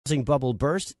housing bubble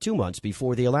burst 2 months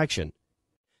before the election.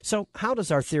 So how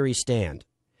does our theory stand?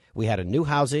 We had a new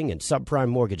housing and subprime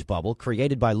mortgage bubble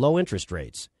created by low interest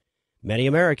rates. Many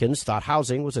Americans thought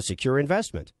housing was a secure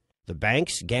investment. The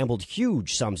banks gambled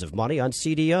huge sums of money on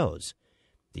CDOs.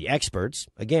 The experts,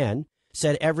 again,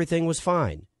 said everything was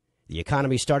fine. The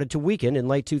economy started to weaken in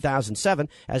late 2007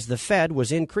 as the Fed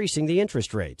was increasing the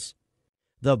interest rates.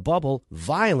 The bubble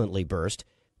violently burst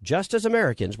just as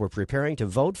Americans were preparing to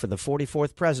vote for the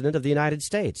 44th President of the United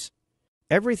States.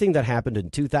 Everything that happened in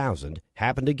 2000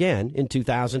 happened again in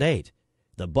 2008.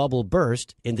 The bubble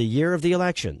burst in the year of the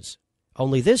elections.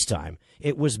 Only this time,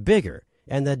 it was bigger,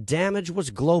 and the damage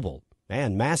was global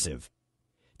and massive.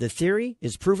 The theory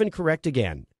is proven correct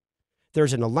again.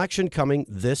 There's an election coming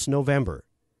this November.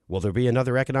 Will there be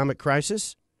another economic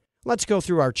crisis? Let's go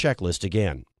through our checklist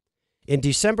again. In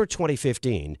December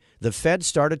 2015, the Fed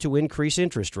started to increase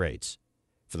interest rates.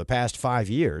 For the past 5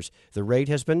 years, the rate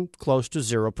has been close to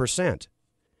 0%.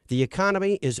 The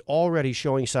economy is already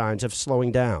showing signs of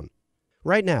slowing down.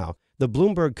 Right now, the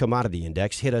Bloomberg Commodity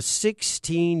Index hit a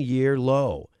 16-year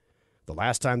low. The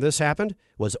last time this happened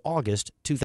was August 2000.